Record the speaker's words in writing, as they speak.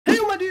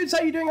dudes,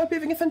 how you doing? Hope you're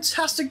having a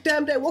fantastic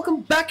damn day.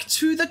 Welcome back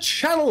to the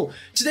channel.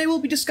 Today we'll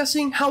be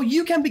discussing how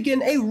you can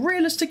begin a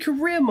realistic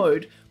career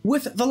mode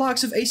with the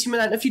likes of AC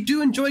Milan. If you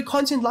do enjoy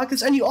content like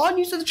this and you are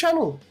new to the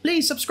channel,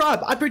 please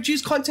subscribe. I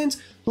produce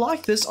content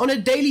like this on a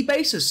daily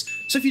basis.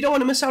 So if you don't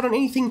want to miss out on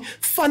anything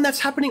fun that's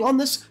happening on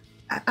this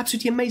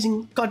absolutely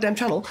amazing goddamn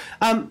channel,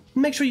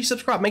 make sure you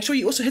subscribe. Make sure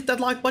you also hit that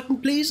like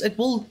button, please. It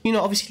will,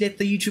 obviously let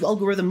the YouTube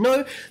algorithm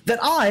know that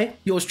I,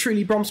 yours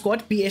truly, Brom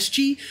Squad,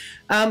 BSG,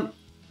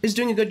 is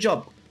doing a good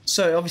job.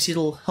 So obviously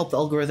it'll help the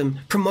algorithm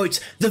promote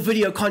the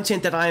video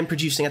content that I am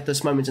producing at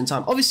this moment in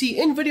time. Obviously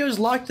in videos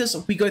like this,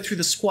 we go through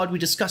the squad, we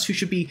discuss who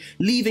should be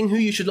leaving, who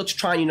you should look to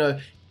try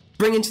and,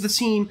 bring into the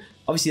team.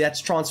 Obviously that's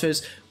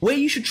transfers, where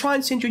you should try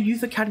and send your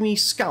youth academy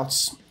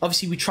scouts.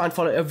 Obviously we try and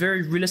follow a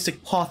very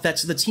realistic path that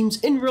the teams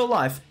in real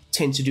life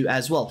tend to do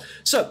as well.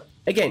 So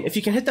again, if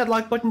you can hit that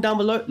like button down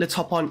below, let's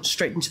hop on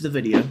straight into the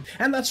video.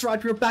 And that's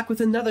right, we're back with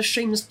another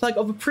shameless plug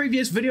of a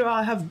previous video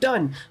I have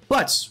done.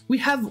 But we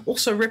have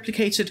also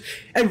replicated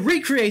and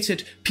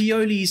recreated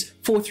Pioli's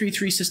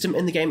 4-3-3 system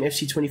in the game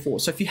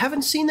FC24. So if you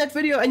haven't seen that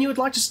video and you would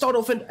like to start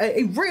off in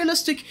a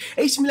realistic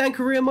AC Milan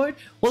career mode,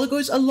 well, it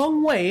goes a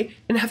long way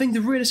in having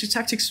the realistic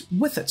tactics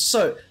with it.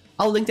 So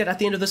I'll link that at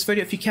the end of this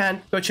video. If you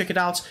can, go check it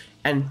out,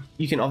 and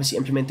you can obviously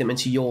implement them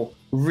into your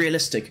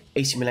realistic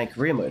AC Milan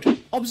career mode.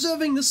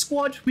 Observing the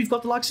squad, we've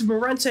got the likes of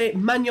Morante,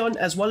 Magnon,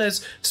 as well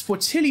as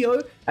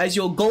Sportillo as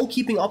your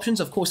goalkeeping options.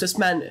 Of course, this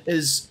man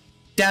is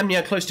damn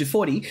near close to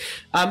 40.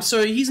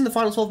 So he's in the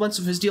final 12 months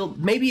of his deal,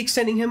 maybe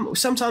extending him.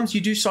 Sometimes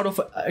you do start off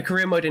a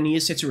career mode and he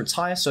is set to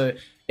retire, so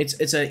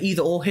it's a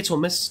either or, hit or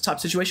miss type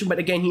situation. But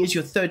again, he is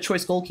your third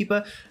choice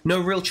goalkeeper. No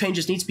real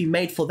changes need to be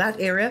made for that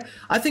area.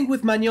 I think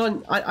with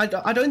Magnon,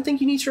 I don't think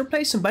you need to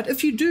replace him, but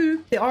if you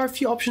do, there are a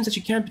few options that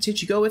you can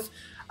potentially go with.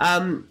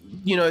 Some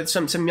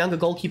younger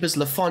goalkeepers,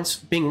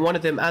 Lafont being one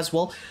of them as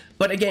well.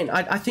 But again,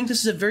 I think this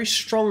is a very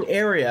strong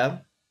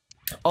area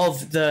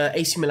of the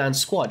AC Milan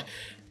squad.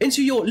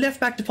 Into your left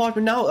back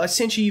department now,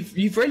 essentially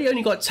you've really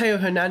only got Teo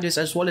Hernandez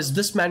as well as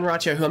this man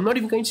right here, who I'm not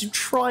even going to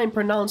try and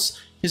pronounce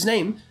his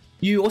name.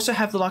 You also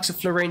have the likes of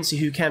Florenzi,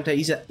 who can play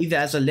either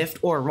as a left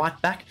or a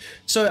right back.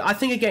 So I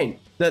think, again,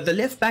 the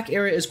left back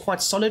area is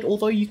quite solid,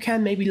 although you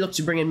can maybe look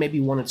to bring in maybe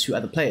one or two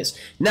other players.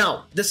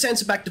 Now, the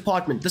centre back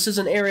department, this is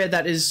an area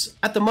that is,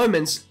 at the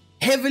moment,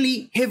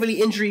 heavily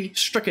injury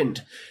stricken.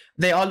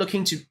 They are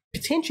looking to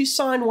potentially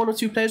sign one or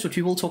two players, which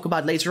we will talk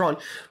about later on.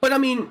 But I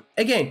mean,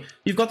 again,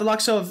 you've got the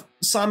likes of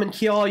Simon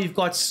Kjaer, you've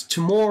got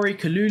Tomori,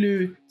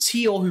 Kalulu,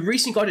 Tior, who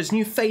recently got his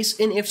new face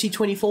in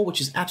FC24,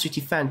 which is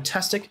absolutely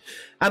fantastic.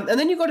 And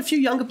then you've got a few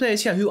younger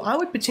players here who I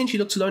would potentially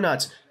look to loan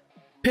out.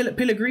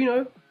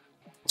 Pellegrino,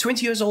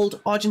 20 years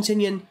old,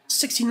 Argentinian,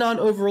 69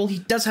 overall. He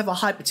does have a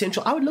high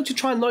potential. I would look to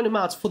try and loan him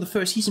out for the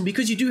first season,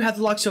 because you do have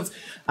the likes of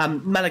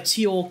Malak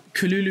Tior,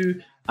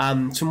 Kalulu,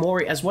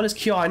 Tomori, as well as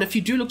Kjaer. And if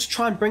you do look to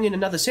try and bring in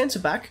another centre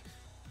back,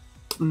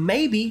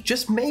 maybe,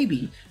 just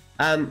maybe,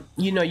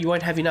 you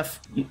won't have enough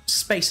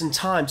space and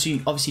time to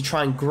obviously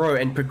try and grow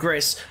and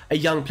progress a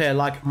young player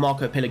like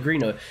Marco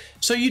Pellegrino.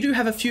 So you do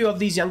have a few of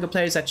these younger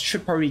players that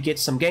should probably get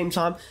some game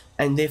time,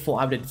 and therefore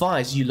I would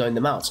advise you loan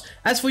them out.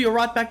 As for your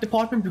right back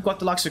department, we've got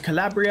the likes of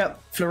Calabria,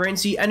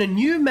 Florenzi, and a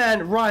new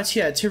man right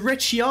here,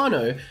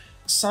 Terreciano,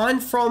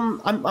 signed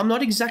from, I'm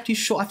not exactly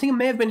sure, I think it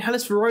may have been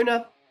Hellas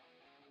Verona,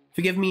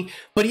 forgive me,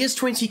 but he is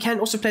 20, he can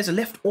also play as a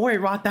left or a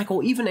right back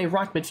or even a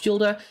right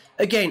midfielder.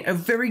 Again, a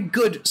very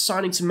good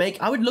signing to make.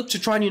 I would look to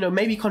try and,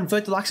 maybe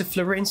convert the likes of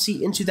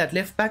Florenzi into that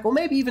left back, or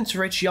maybe even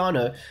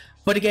Terreciano.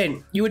 But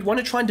again, you would want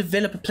to try and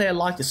develop a player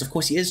like this. Of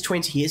course, he is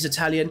 20, he is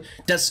Italian,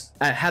 does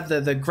have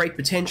the great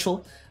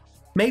potential.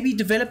 Maybe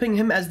developing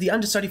him as the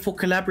understudy for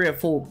Calabria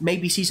for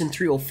maybe season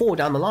 3 or 4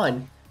 down the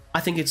line,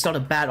 I think it's not a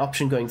bad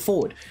option going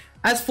forward.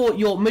 As for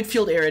your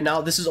midfield area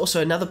now, this is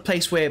also another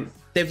place where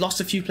they've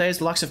lost a few players.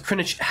 The likes of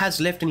Krinic has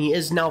left, and he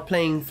is now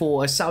playing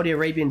for a Saudi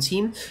Arabian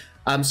team.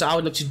 So I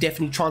would look to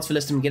definitely transfer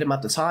list him and get him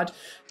out the side.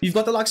 You've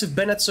got the likes of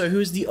Benazzo, who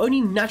is the only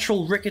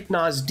natural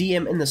recognized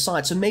DM in the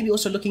side. So maybe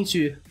also looking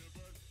to,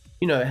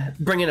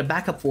 bring in a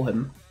backup for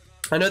him.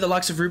 I know the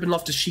likes of Ruben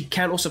Loftus-Cheek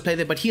can also play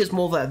there, but he is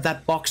more of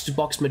that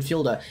box-to-box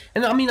midfielder.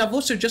 And I mean, I've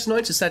also just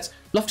noticed that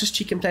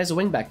Loftus-Cheek can play as a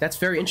wing-back. That's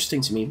very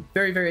interesting to me.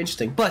 Very, very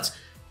interesting. But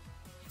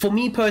for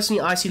me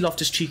personally, I see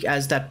Loftus-Cheek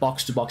as that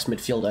box-to-box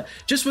midfielder.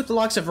 Just with the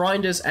likes of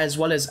Reinders as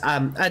well as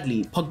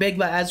Adli,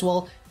 Pogbegba as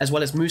well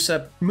as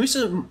Musa.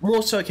 Musa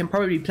more so can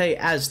probably play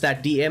as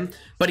that DM,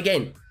 but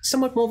again,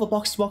 somewhat more of a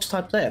box-to-box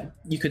type player,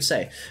 you could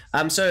say.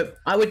 So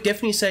I would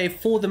definitely say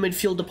for the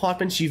midfield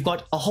departments, you've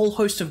got a whole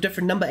host of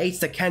different number 8s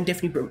that can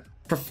definitely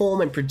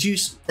perform and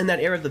produce in that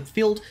area of the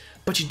field,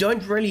 but you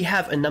don't really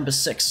have a number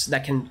 6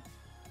 that can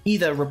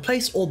either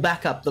replace or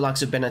back up the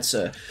likes of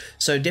Benazzo.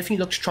 So definitely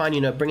look to try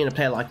and, bring in a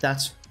player like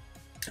that.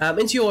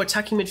 Into your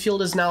attacking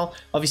midfielders now,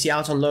 obviously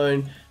out on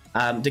loan.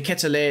 De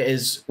Ketelaere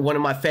is one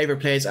of my favorite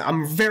players.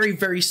 I'm very,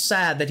 very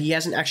sad that he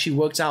hasn't actually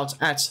worked out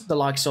at the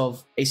likes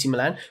of AC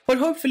Milan, but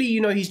hopefully,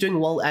 he's doing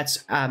well at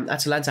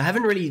Atalanta. I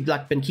haven't really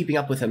been keeping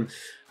up with him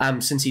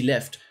since he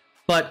left.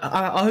 But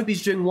I hope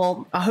he's doing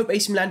well. I hope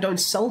AC Milan don't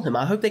sell him.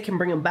 I hope they can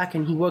bring him back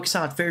and he works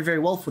out very, very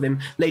well for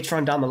them later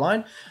on down the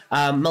line.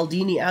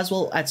 Maldini as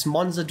well at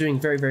Monza doing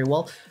very, very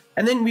well.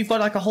 And then we've got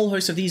like a whole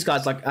host of these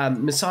guys like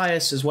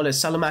Messias as well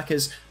as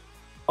Salamakers.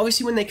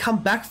 Obviously, when they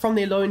come back from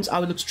their loans, I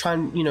would look to try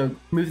and,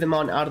 move them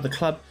on out of the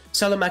club.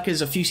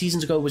 Salamakers a few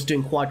seasons ago was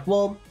doing quite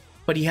well,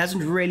 but he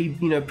hasn't really,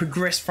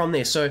 progressed from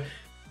there. So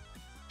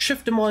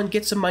shift him on,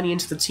 get some money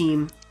into the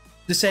team.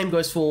 The same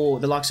goes for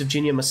the likes of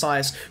Junior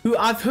Messias, who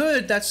I've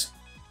heard that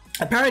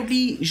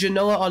apparently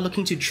Genoa are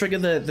looking to trigger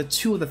the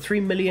 2 or the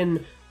 3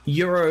 million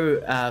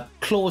euro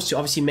clause to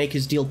obviously make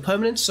his deal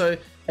permanent. So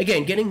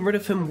again, getting rid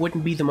of him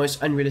wouldn't be the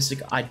most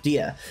unrealistic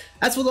idea.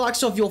 As for the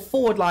likes of your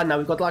forward line, now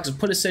we've got the likes of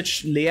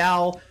Pulisic,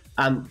 Leao,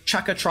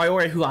 Chaka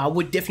Traore, who I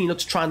would definitely look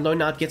to try and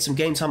loan out, get some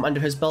game time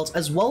under his belt,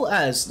 as well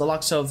as the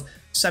likes of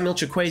Samuel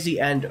Chukwueze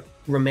and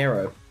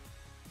Romero.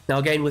 Now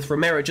again, with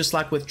Romero, just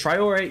like with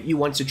Traore, you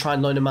want to try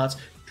and loan him out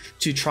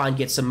to try and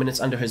get some minutes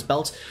under his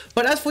belt.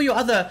 But as for your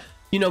other,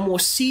 more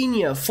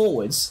senior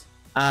forwards,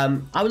 I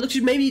would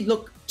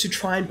look to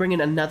try and bring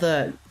in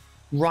another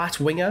right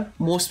winger,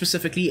 more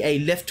specifically a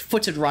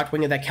left-footed right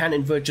winger that can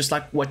invert just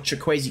like what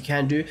Chukwueze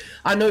can do.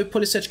 I know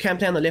Pulisic can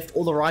play on the left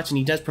or the right, and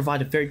he does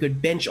provide a very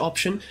good bench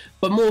option,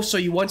 but more so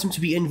you want him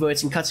to be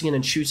inverting, cutting in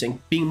and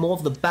shooting, being more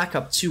of the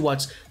backup to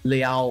what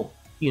Leao,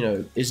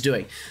 is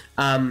doing.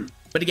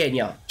 But again,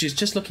 yeah,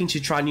 just looking to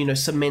try and,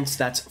 cement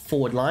that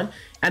forward line.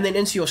 And then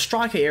into your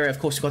striker area, of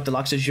course, you've got the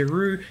likes of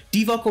Giroud.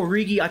 Divock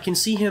Origi, I can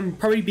see him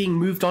probably being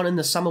moved on in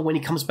the summer when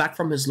he comes back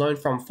from his loan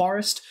from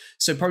Forest.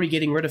 So probably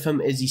getting rid of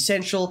him is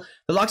essential.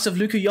 The likes of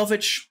Luka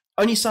Jovic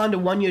only signed a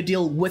 1-year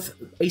deal with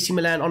AC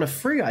Milan on a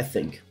free, I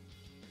think.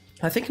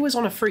 I think it was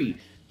on a free,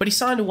 but he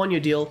signed a 1-year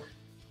deal.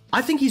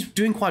 I think he's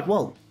doing quite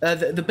well.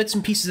 The bits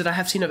and pieces that I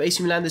have seen of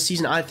AC Milan this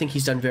season, I think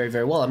he's done very,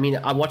 very well. I mean,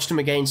 I watched him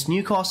against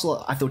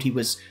Newcastle. I thought he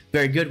was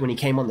very good when he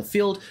came on the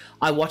field.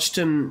 I watched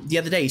him the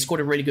other day. He scored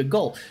a really good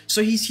goal.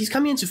 So he's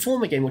coming into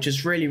form again, which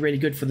is really, really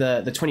good for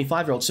the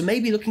 25-year-old. So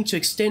maybe looking to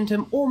extend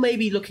him, or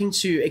maybe looking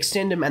to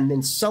extend him and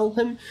then sell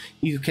him.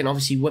 You can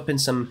obviously whip in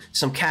some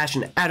cash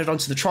and add it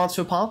onto the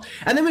transfer pile.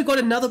 And then we've got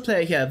another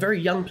player here, a very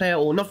young player,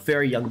 or not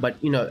very young, but,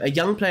 a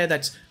young player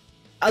that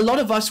a lot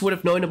of us would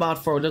have known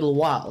about for a little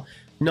while.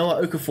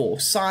 Noah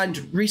Okafor,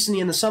 signed recently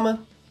in the summer.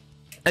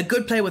 A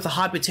good player with a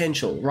high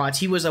potential, right?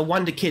 He was a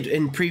wonder kid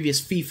in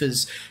previous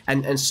FIFAs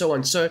and so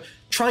on. So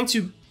trying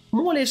to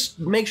more or less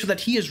make sure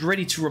that he is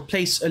ready to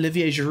replace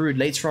Olivier Giroud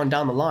later on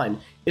down the line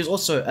is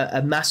also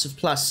a massive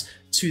plus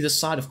to the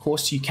side. Of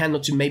course, you can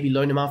look to maybe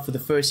loan him out for the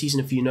first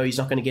season if he's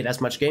not going to get as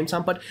much game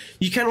time, but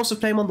you can also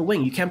play him on the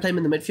wing. You can play him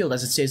in the midfield,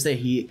 as it says there.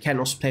 He can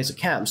also play as a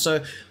cam.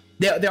 So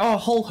there are a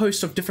whole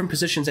host of different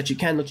positions that you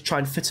can look to try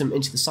and fit him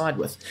into the side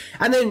with.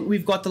 And then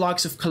we've got the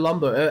likes of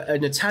Colombo,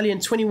 an Italian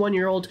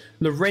 21-year-old,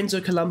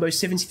 Lorenzo Colombo,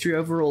 73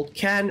 overall,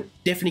 can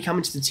definitely come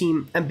into the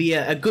team and be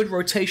a good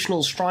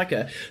rotational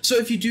striker. So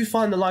if you do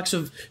find the likes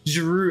of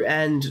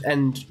Giroud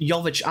and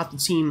Jovic out the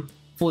team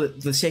for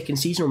the second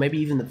season, or maybe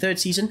even the third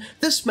season,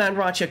 this man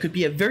right here could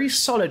be a very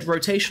solid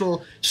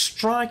rotational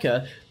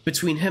striker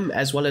between him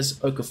as well as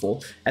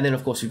Okafor. And then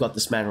of course we've got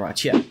this man right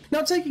here.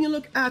 Now taking a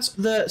look at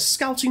the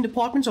scouting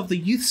department of the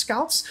youth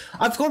scouts,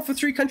 I've gone for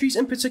 3 countries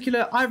in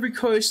particular: Ivory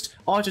Coast,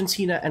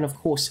 Argentina, and of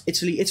course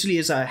Italy. Italy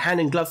is a hand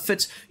and glove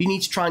fit. You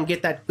need to try and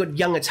get that good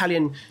young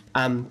Italian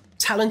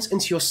talent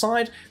into your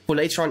side for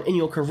later on in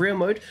your career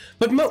mode.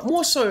 But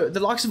more so, the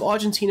likes of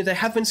Argentina, they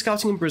have been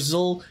scouting in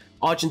Brazil,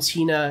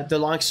 Argentina, the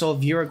likes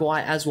of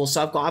Uruguay as well.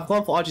 So I've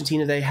gone for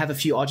Argentina. They have a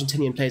few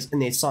Argentinian players in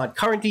their side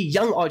currently,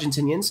 young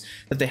Argentinians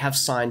that they have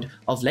signed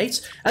of late,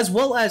 as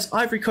well as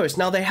Ivory Coast.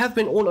 Now they have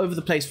been all over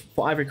the place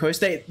for Ivory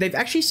Coast. They've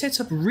actually set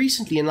up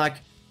recently in like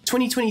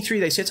 2023.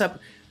 They set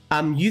up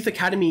youth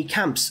academy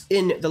camps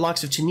in the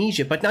likes of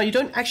Tunisia, but now you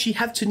don't actually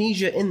have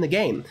Tunisia in the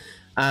game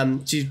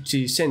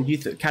to send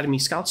youth academy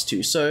scouts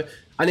to. So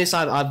unless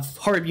I've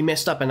horribly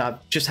messed up and I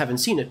just haven't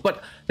seen it.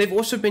 But they've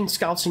also been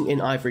scouting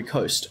in Ivory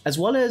Coast, as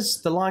well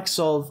as the likes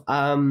of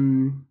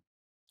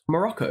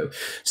Morocco.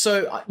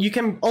 So you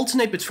can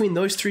alternate between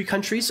those 3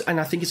 countries, and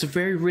I think it's a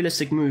very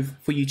realistic move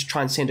for you to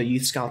try and send a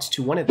youth scout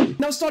to one of them.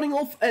 Now, starting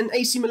off an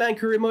AC Milan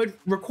career mode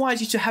requires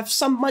you to have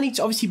some money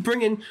to obviously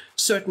bring in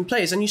certain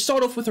players, and you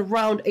start off with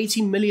around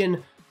 80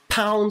 million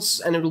pounds,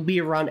 and it'll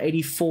be around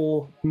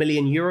 84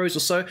 million euros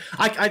or so.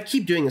 I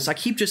keep doing this. I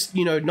keep just,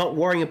 not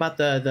worrying about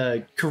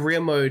the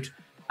career mode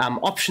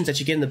options that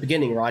you get in the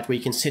beginning, right? Where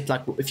you can set,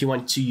 like, if you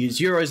want to use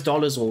euros,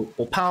 dollars,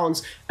 or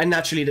pounds, and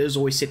naturally it is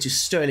always set to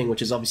sterling,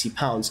 which is obviously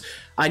pounds.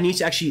 I need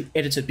to actually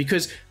edit it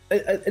because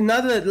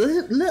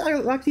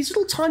like these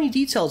little tiny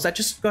details that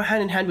just go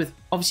hand in hand with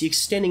obviously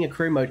extending a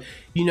career mode,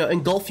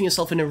 engulfing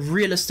yourself in a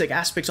realistic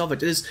aspect of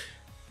it is,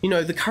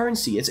 the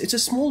currency. It's a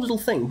small little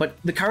thing, but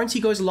the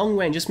currency goes a long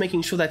way in just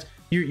making sure that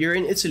you're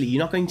in Italy. You're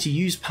not going to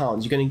use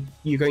pounds.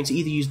 You're going to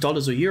either use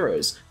dollars or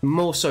euros,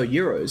 more so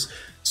euros.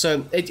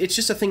 So it's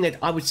just a thing that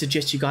I would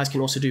suggest you guys can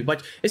also do.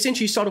 But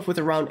essentially, you start off with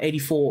around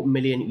 84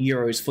 million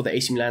euros for the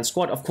AC Milan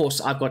squad. Of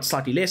course, I've got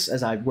slightly less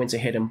as I went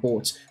ahead and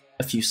bought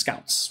a few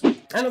scouts.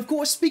 And of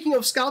course, speaking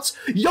of scouts,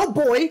 your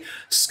boy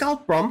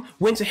Scout Brom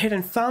went ahead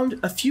and found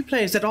a few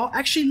players that are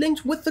actually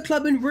linked with the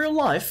club in real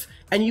life,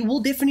 and you will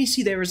definitely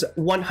see there is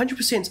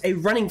 100% a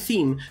running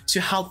theme to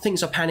how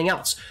things are panning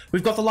out.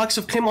 We've got the likes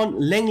of Clement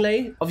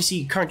Lenglet,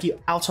 obviously currently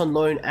out on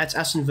loan at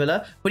Aston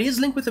Villa, but he is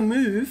linked with a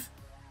move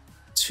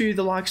to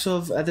the likes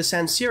of the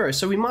San Siro,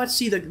 so we might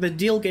see the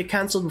deal get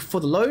cancelled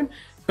before the loan,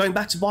 going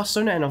back to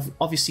Barcelona, and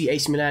obviously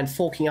AC Milan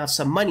forking out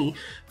some money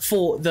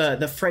for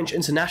the French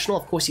international.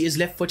 Of course, he is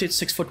left-footed,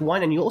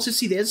 6'1", and you also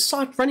see there's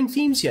slight running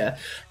themes here,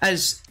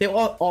 as they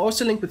are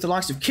also linked with the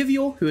likes of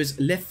Kivior, who is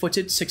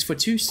left-footed,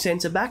 6'2",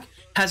 centre-back,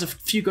 has a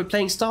few good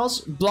playing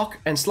styles, block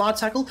and slide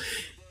tackle.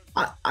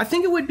 I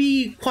think it would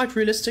be quite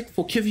realistic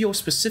for Kivior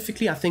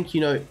specifically. I think,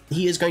 you know,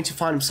 he is going to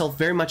find himself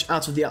very much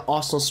out of the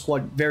Arsenal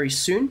squad very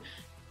soon.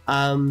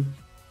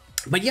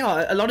 But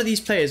yeah, a lot of these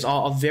players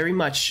are very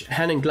much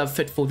hand and glove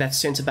fit for that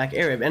centre-back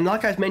area. And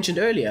like I mentioned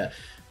earlier,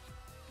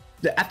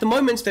 at the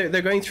moment,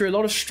 they're going through a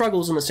lot of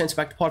struggles in the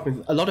centre-back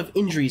department, a lot of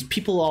injuries.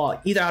 People are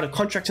either out of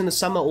contract in the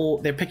summer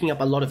or they're picking up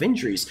a lot of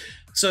injuries.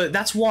 So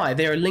that's why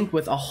they're linked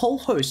with a whole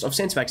host of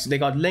centre-backs. They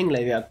got Lenglet,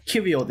 they got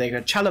Kivior, they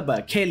got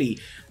Chalobah, Kelly,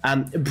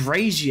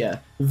 Brazier,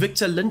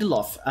 Victor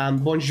Lindelof,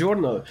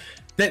 Buongiorno.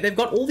 They've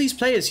got all these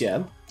players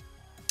here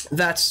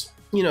that,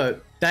 you know,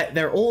 that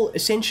they're all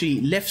essentially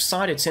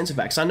left-sided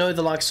centre-backs. I know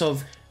the likes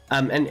of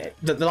and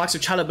the likes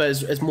of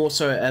Chalobah is more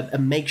so a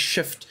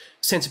makeshift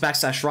centre-back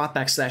 /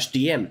 right-back /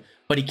 DM,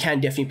 but he can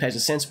definitely play as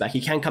a centre-back.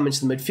 He can come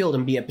into the midfield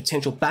and be a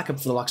potential backup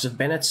for the likes of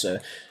Bennett, so.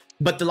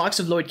 But the likes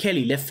of Lloyd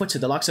Kelly,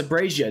 left-footed, the likes of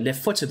Brazier,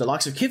 left-footed, the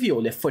likes of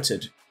Kivior,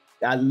 left-footed,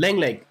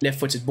 Lenglet,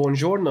 left-footed,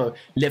 Buongiorno,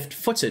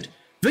 left-footed.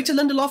 Victor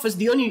Lindelof is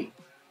the only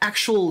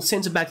actual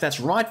centre-back that's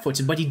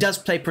right-footed, but he does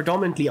play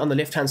predominantly on the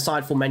left-hand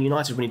side for Man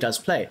United when he does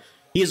play.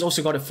 He has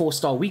also got a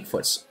 4-star weak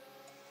foot.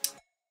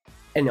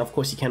 And of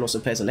course, he can also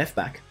play as a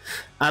left-back.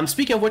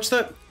 Speaking of which,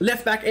 the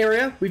left-back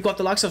area, we've got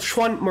the likes of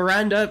Juan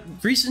Miranda,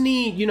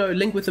 recently, you know,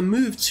 linked with a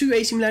move to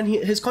AC Milan.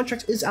 His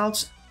contract is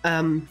out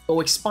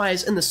or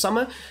expires in the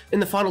summer, in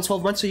the final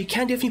 12 months, so you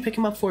can definitely pick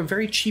him up for a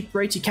very cheap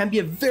rate. He can be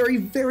a very,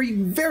 very,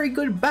 very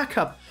good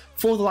backup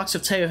for the likes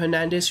of Theo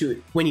Hernandez,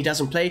 who, when he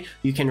doesn't play,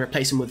 you can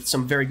replace him with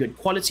some very good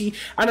quality.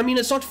 And I mean,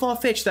 it's not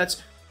far-fetched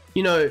that,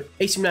 you know,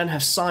 AC Milan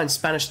have signed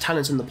Spanish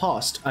talents in the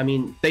past. I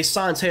mean, they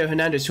signed Theo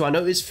Hernandez, who I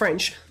know is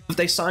French, but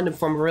they signed him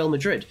from Real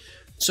Madrid.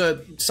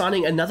 So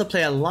signing another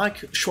player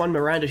like Juan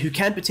Miranda, who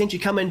can potentially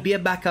come in, be a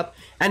backup,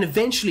 and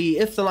eventually,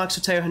 if the likes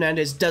of Theo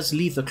Hernandez does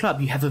leave the club,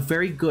 you have a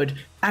very good,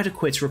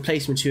 adequate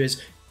replacement who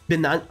has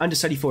been the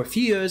understudy for a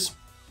few years,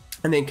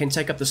 and then can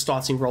take up the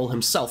starting role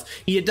himself.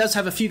 He does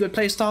have a few good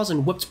play styles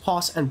in whipped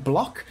pass and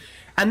block.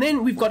 And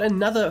then we've got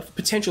another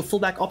potential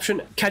fullback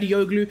option,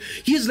 Kadioglu.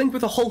 He is linked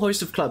with a whole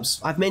host of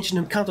clubs. I've mentioned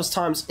him countless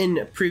times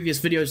in previous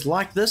videos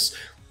like this.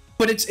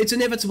 But it's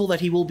inevitable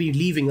that he will be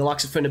leaving the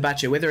likes of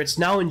Fenerbahce, whether it's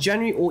now in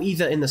January or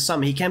either in the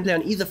summer. He can play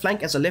on either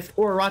flank as a left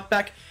or a right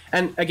back.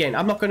 And again,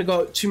 I'm not going to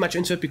go too much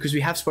into it because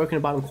we have spoken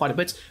about him quite a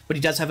bit, but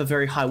he does have a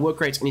very high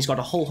work rate and he's got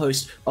a whole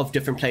host of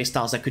different play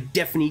styles that could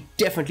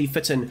definitely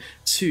fit in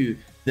to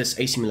this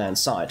AC Milan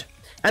side.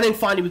 And then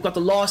finally, we've got the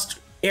last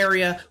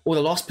area or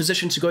the last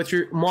position to go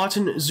through,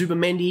 Martin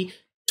Zubamendi,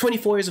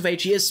 24 years of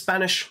age. He is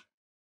Spanish.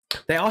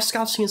 They are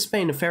scouting in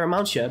Spain a fair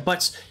amount here,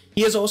 but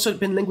he has also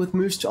been linked with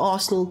moves to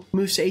Arsenal,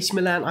 moves to AC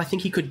Milan. I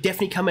think he could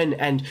definitely come in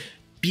and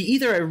be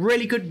either a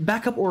really good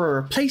backup or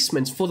a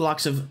replacement for the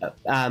likes of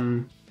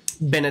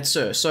Bennett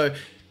Sir. So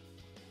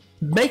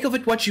make of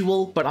it what you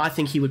will, but I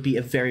think he would be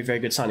a very, very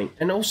good signing.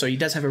 And also, he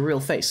does have a real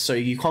face, so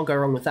you can't go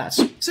wrong with that.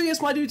 So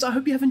yes, my dudes, I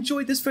hope you have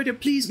enjoyed this video.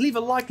 Please leave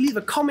a like, leave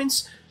a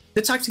comment.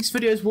 The tactics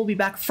videos will be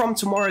back from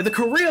tomorrow. The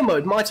career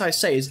mode, might I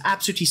say, is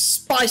absolutely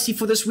spicy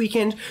for this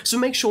weekend. So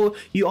make sure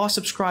you are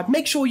subscribed.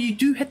 Make sure you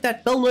do hit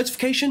that bell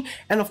notification.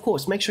 And of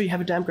course, make sure you have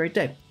a damn great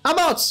day. I'm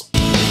out!